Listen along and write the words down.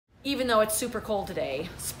even though it's super cold today,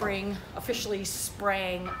 spring officially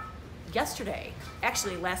sprang yesterday,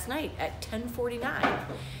 actually last night at 10:49.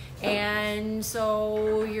 And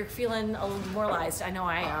so you're feeling a little demoralized. I know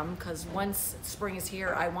I am, because once spring is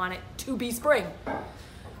here, I want it to be spring.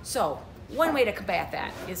 So one way to combat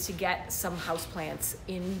that is to get some houseplants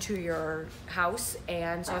into your house.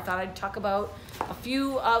 And so I thought I'd talk about a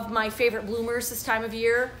few of my favorite bloomers this time of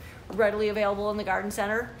year, readily available in the garden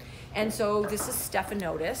center. And so this is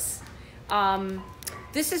Stephanotis.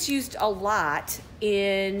 This is used a lot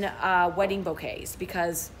in wedding bouquets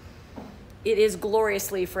because it is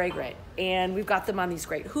gloriously fragrant. And we've got them on these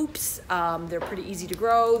great hoops. They're pretty easy to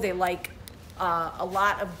grow. They like a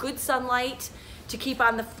lot of good sunlight to keep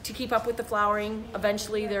up with the flowering.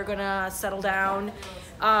 Eventually they're gonna settle down.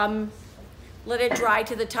 Let it dry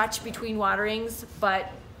to the touch between waterings, but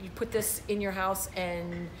you put this in your house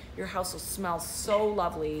and your house will smell so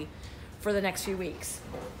lovely for the next few weeks.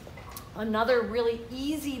 Another really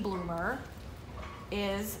easy bloomer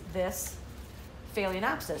is this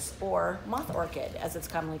Phalaenopsis, or moth orchid as it's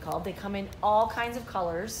commonly called. They come in all kinds of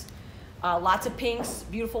colors, lots of pinks,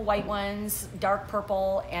 beautiful white ones, dark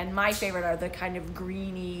purple, and my favorite are the kind of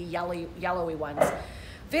greeny, yellowy ones.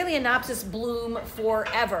 Phalaenopsis bloom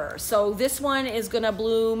forever. So this one is gonna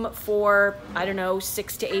bloom for, I don't know,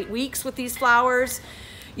 6 to 8 weeks with these flowers.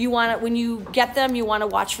 When you get them, you wanna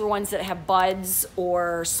watch for ones that have buds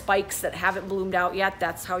or spikes that haven't bloomed out yet.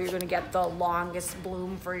 That's how you're gonna get the longest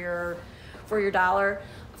bloom for your dollar.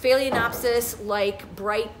 Phalaenopsis like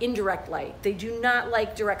bright indirect light. They do not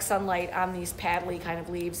like direct sunlight on these paddly kind of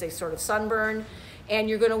leaves. They sort of sunburn, and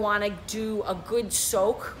you're gonna wanna do a good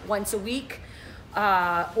soak once a week.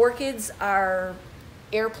 Orchids are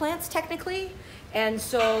air plants technically, and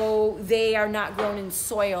so they are not grown in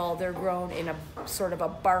soil. They're grown in a sort of a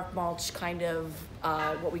bark mulch kind of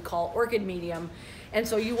what we call orchid medium. And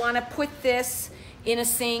so you wanna put this in a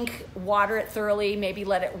sink, water it thoroughly, maybe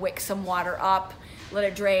let it wick some water up, let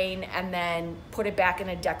it drain, and then put it back in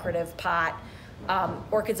a decorative pot.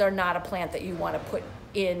 Orchids are not a plant that you wanna put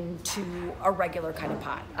into a regular kind of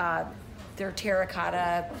pot. They're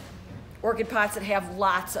terracotta orchid pots that have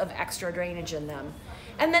lots of extra drainage in them.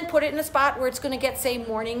 And then put it in a spot where it's gonna get, say,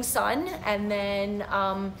 morning sun, and then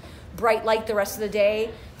bright light the rest of the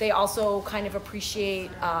day. They also kind of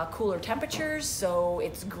appreciate cooler temperatures, so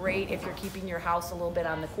it's great if you're keeping your house a little bit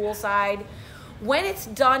on the cool side. When it's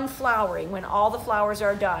done flowering, when all the flowers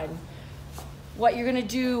are done, what you're gonna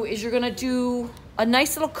do is you're gonna do a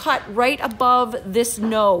nice little cut right above this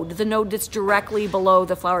node, the node that's directly below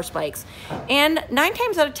the flower spikes. And 9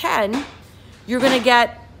 times out of 10, you're gonna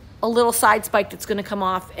get a little side spike that's gonna come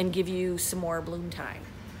off and give you some more bloom time,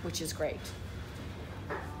 which is great.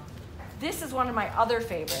 This is one of my other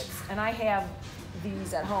favorites, and I have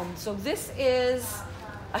these at home. So this is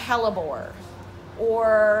a hellebore,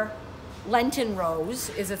 or Lenten rose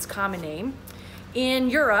is its common name.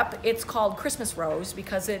 In Europe, it's called Christmas rose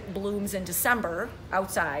because it blooms in December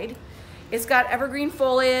outside. It's got evergreen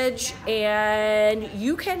foliage, and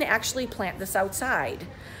you can actually plant this outside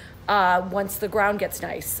once the ground gets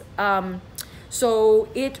nice. So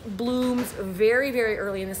it blooms very, very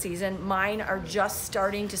early in the season. Mine are just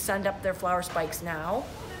starting to send up their flower spikes now,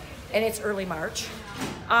 and it's early March.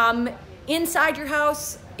 Inside your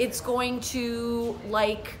house, it's going to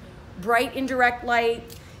like bright indirect light.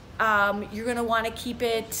 You're gonna wanna keep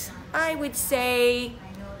it, I would say,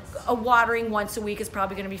 a watering once a week is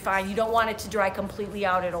probably gonna be fine. You don't want it to dry completely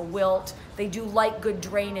out, it'll wilt. They do like good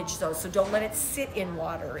drainage though, so don't let it sit in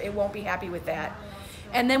water. It won't be happy with that.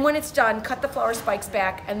 And then when it's done, cut the flower spikes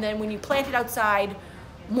back, and then when you plant it outside,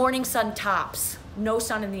 morning sun tops, no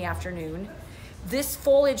sun in the afternoon. This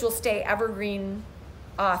foliage will stay evergreen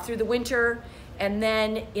through the winter, and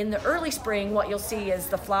then in the early spring, what you'll see is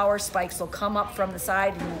the flower spikes will come up from the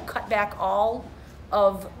side, and you cut back all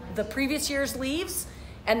of the previous year's leaves,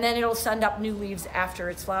 and then it'll send up new leaves after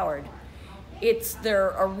it's flowered. They're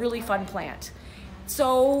a really fun plant.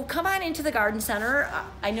 So come on into the garden center.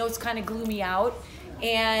 I know it's kind of gloomy out,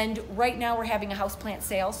 and right now we're having a houseplant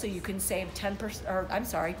sale, so you can save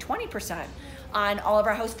 20% on all of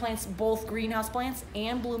our houseplants, both green houseplants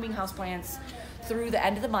and blooming houseplants, through the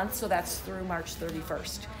end of the month, so that's through March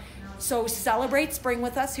 31st. So celebrate spring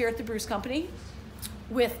with us here at the Bruce Company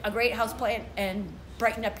with a great houseplant and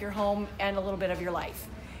brighten up your home and a little bit of your life.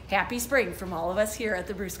 Happy spring from all of us here at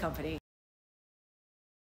the Bruce Company.